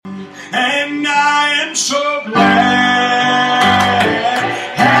And I am so glad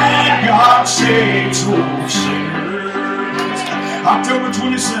that God saves those sinners. October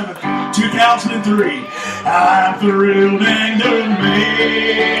 27th, 2003. I'm thrilled and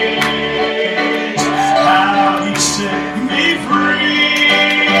amazed how He set me free.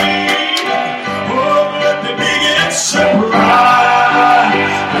 Oh, what the biggest surprise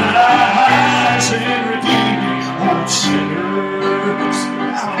in redeeming old sinners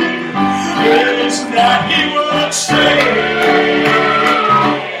is that He would save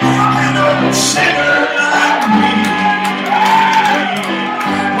an old sinner like me.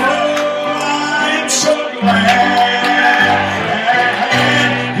 Oh, I am so glad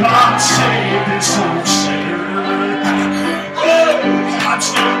God saved this old sinner. Oh, I'm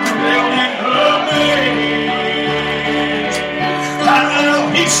still thrilled and amazed how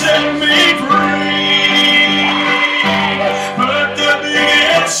He set me free. But the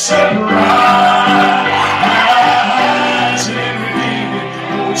biggest surprise in redeeming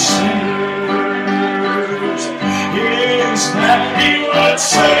those sinners is that He would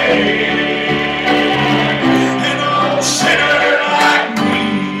save an old sinner like me.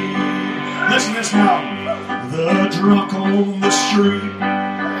 Listen to this now. The drunk on the street,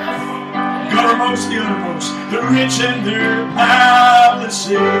 guttermost, the uttermost, the rich and their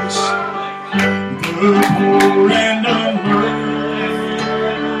palaces, the poor and unlearned,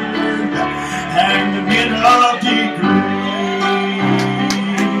 and the men of degree,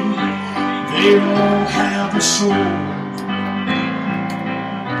 they all have a soul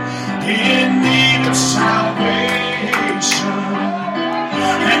in need of salvation,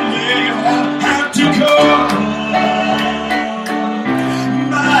 and they all have to come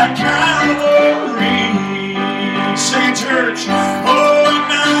by Calvary. Say, church, oh,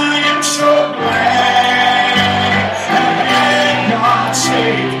 and I am so glad that God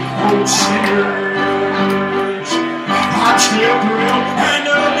saved those sinners. I'm still thrilled and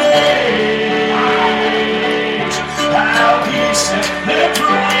amazed how He set them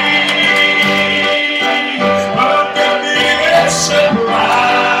free. But the biggest surprise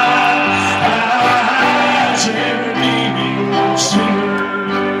in redeeming those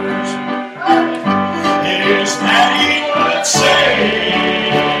sinners is that He would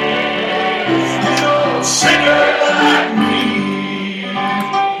save an old sinner like me.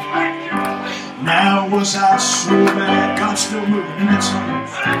 Now was I so bad, God's still moving in that song.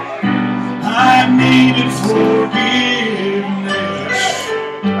 I needed forgiveness,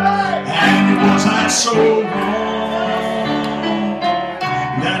 and was I so wrong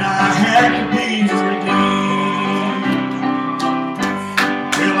that I had to be redeemed?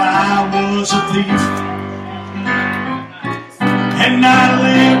 Till I was a thief, and I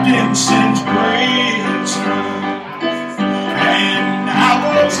lived in sin's prison, and I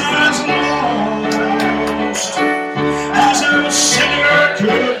was as lost as a sinner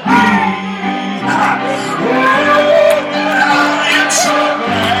could be. Oh, I am so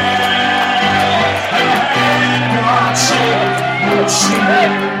glad God saved those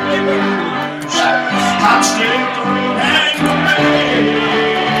sinners. I'm still